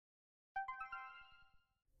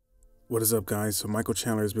What is up, guys? So Michael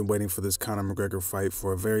Chandler has been waiting for this Conor McGregor fight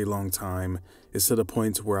for a very long time. It's to the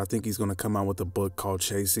point where I think he's going to come out with a book called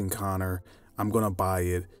Chasing Conor. I'm going to buy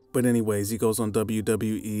it. But anyways, he goes on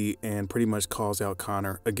WWE and pretty much calls out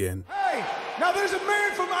Conor again. Hey, now there's a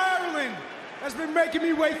man from Ireland that's been making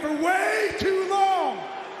me wait for way too long.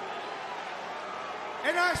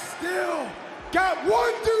 And I still got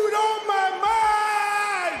one dude on my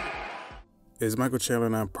mind. Is Michael Chandler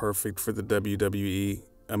not perfect for the WWE?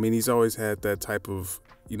 I mean, he's always had that type of,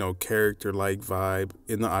 character-like vibe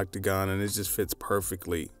in the octagon, and it just fits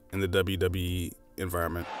perfectly in the WWE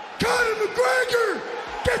environment. Conor McGregor,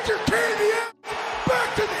 get your candy out.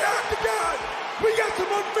 Back to the octagon. We got some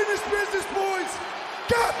unfinished business, boys.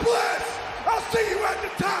 God bless. I'll see you at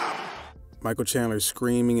the top. Michael Chandler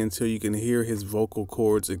screaming until you can hear his vocal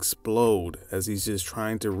cords explode as he's just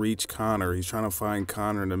trying to reach Conor. He's trying to find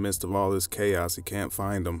Conor in the midst of all this chaos. He can't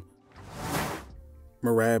find him.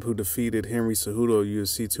 Merab, who defeated Henry Cejudo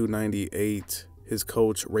UFC 298, his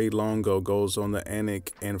coach Ray Longo goes on the Anik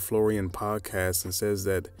and Florian podcast and says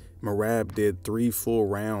that Merab did 3 full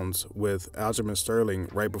rounds with Aljamain Sterling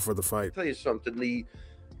right before the fight. I'll tell you something,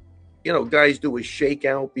 guys do a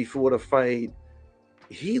shakeout before the fight.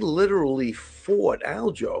 He literally fought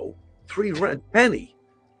Aljo 3 rounds, Penny,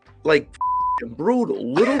 like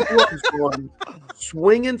brutal, little gloves on,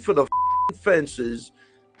 swinging for the fences.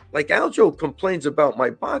 Like Aljo complains about my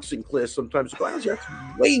boxing class sometimes. Aljo,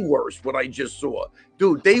 that's way worse what I just saw.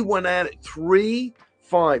 Dude, they went at it 3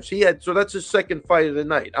 5s. So that's his second fight of the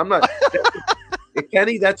night. I'm not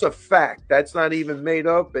Kenny, that's a fact. That's not even made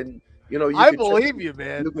up. And I believe you,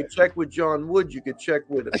 man. You could check with John Wood, you could check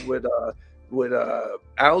with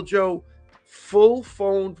Aljo. Full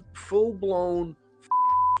blown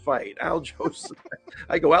fight. Aljo's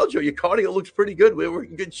I go, Aljo, your cardio looks pretty good. We're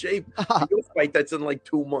in good shape. You'll fight that's in like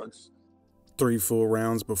 2 months. 3 full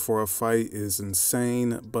rounds before a fight is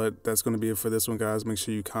insane, but that's going to be it for this one, guys. Make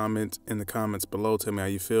sure you comment in the comments below. Tell me how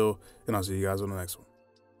you feel, and I'll see you guys on the next one.